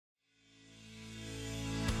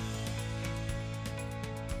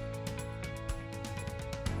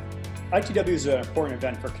ITW is an important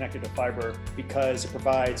event for Connected to Fiber because it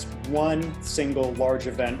provides one single large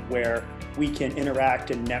event where we can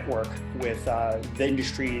interact and network with the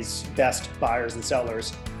industry's best buyers and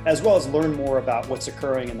sellers, as well as learn more about what's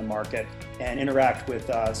occurring in the market and interact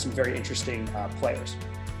with some very interesting players.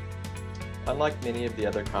 Unlike many of the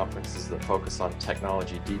other conferences that focus on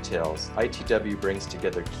technology details, ITW brings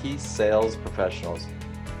together key sales professionals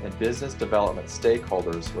and business development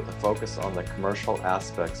stakeholders with a focus on the commercial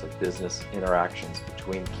aspects of business interactions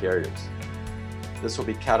between carriers. This will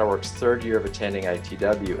be CattleWorks' third year of attending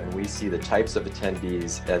ITW, and we see the types of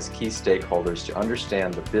attendees as key stakeholders to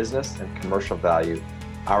understand the business and commercial value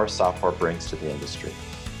our software brings to the industry.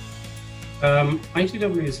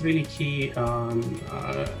 ITW is really key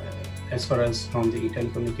as far as from the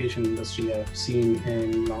telecommunication industry. I've seen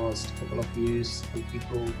in the last couple of years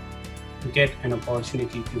people get an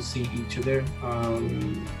opportunity to see each other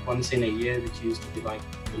once in a year, which used to be like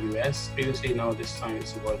the US previously. Now this time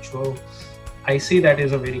it's virtual. I see that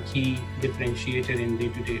as a very key differentiator in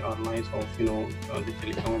day-to-day our lives of the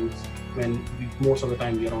telecoms, when most of the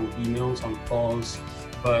time we are on emails, on calls,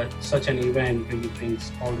 but such an event really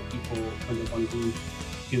brings all the people under one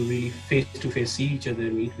roof to really face-to-face see each other,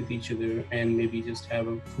 meet with each other, and maybe just have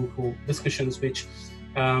a fruitful discussions, which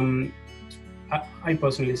I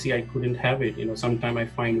personally see I couldn't have it. Sometimes I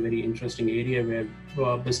find very interesting area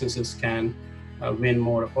where businesses can win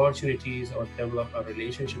more opportunities or develop a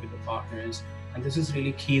relationship with the partners. And this is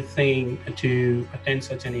really key thing to attend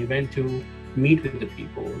such an event, to meet with the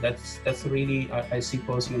people. That's really, I see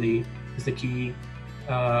personally, is the key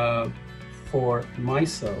for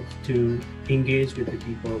myself to engage with the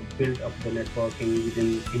people, build up the networking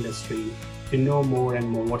within industry, to know more and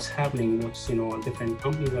more what's happening, what's different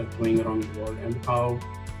companies are going around the world, and how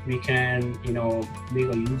we can make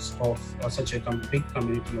a use of such a big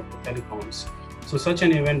community of the telecoms. So such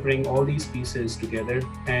an event bring all these pieces together,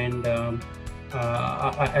 and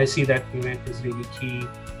I see that event is really key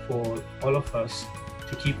for all of us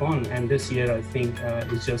to keep on. And this year I think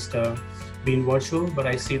it's just been virtual, but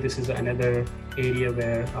I see this is another area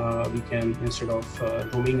where we can, instead of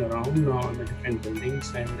roaming around on the different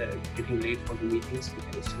buildings and getting late for the meetings, we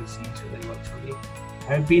can still see each other virtually.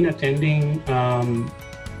 I've been attending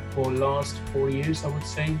for last 4 years, I would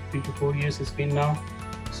say, 3 to 4 years it's been now.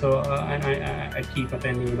 So and I keep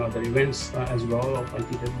attending other events as well of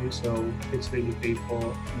ITW. So it's really great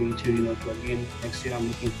for me to plug in. Next year I'm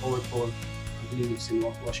looking forward for, I believe it's in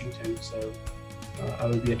Washington. So I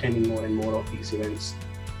will be attending more and more of these events.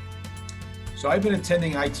 So I've been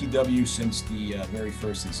attending ITW since the very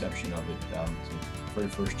first inception of it, the very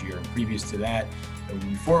first year. And previous to that,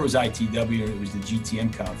 before it was ITW, it was the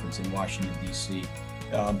GTM conference in Washington, D.C.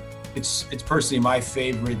 It's personally my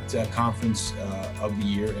favorite conference of the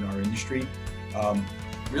year in our industry,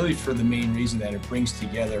 really for the main reason that it brings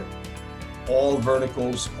together all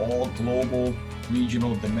verticals, all global,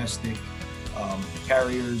 regional, domestic,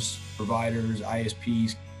 carriers, providers,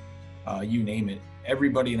 ISPs, you name it.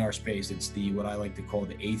 Everybody in our space. It's what I like to call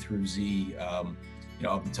the A through Z of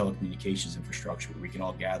the telecommunications infrastructure, where we can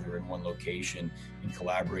all gather in one location and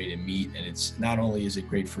collaborate and meet. And it's not only is it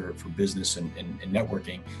great for business and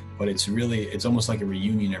networking, but it's almost like a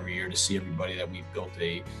reunion every year to see everybody that we've built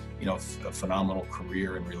a phenomenal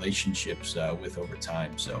career and relationships with over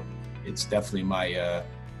time. So it's definitely my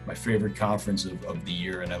favorite conference of the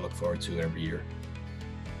year, and I look forward to it every year.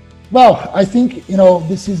 Well, I think,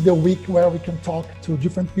 this is the week where we can talk to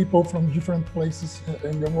different people from different places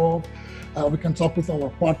in the world. We can talk with our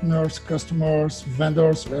partners, customers,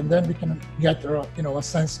 vendors, and then we can get, a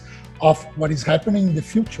sense of what is happening in the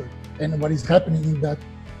future and what is happening in that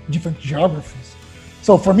different geographies.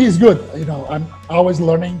 So for me, it's good. I'm always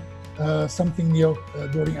learning something new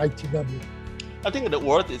during ITW. I think the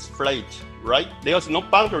world is flat, right? There's no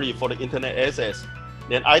boundary for the internet access.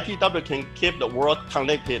 Then ITW can keep the world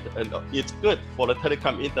connected, and it's good for the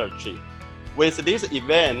telecom industry. With this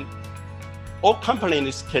event, all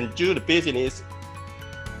companies can do the business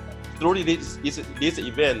through this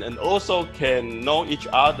event, and also can know each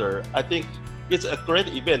other. I think it's a great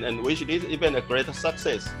event, and wish this event a great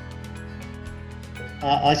success.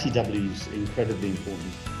 ITW is incredibly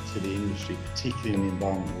important to the industry, particularly in the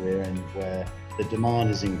environment we're in, where the demand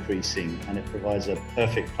is increasing, and it provides a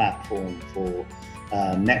perfect platform for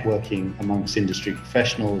networking amongst industry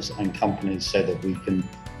professionals and companies so that we can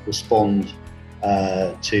respond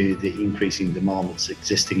to the increasing demand that's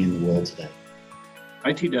existing in the world today.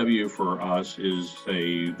 ITW for us is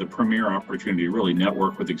the premier opportunity to really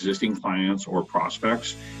network with existing clients or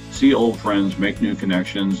prospects, see old friends, make new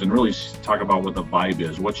connections, and really talk about what the vibe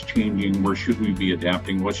is, what's changing, where should we be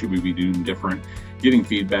adapting, what should we be doing different, getting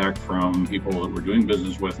feedback from people that we're doing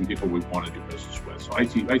business with and people we want to do business with. So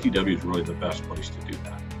ITW is really the best place to do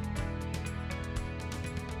that.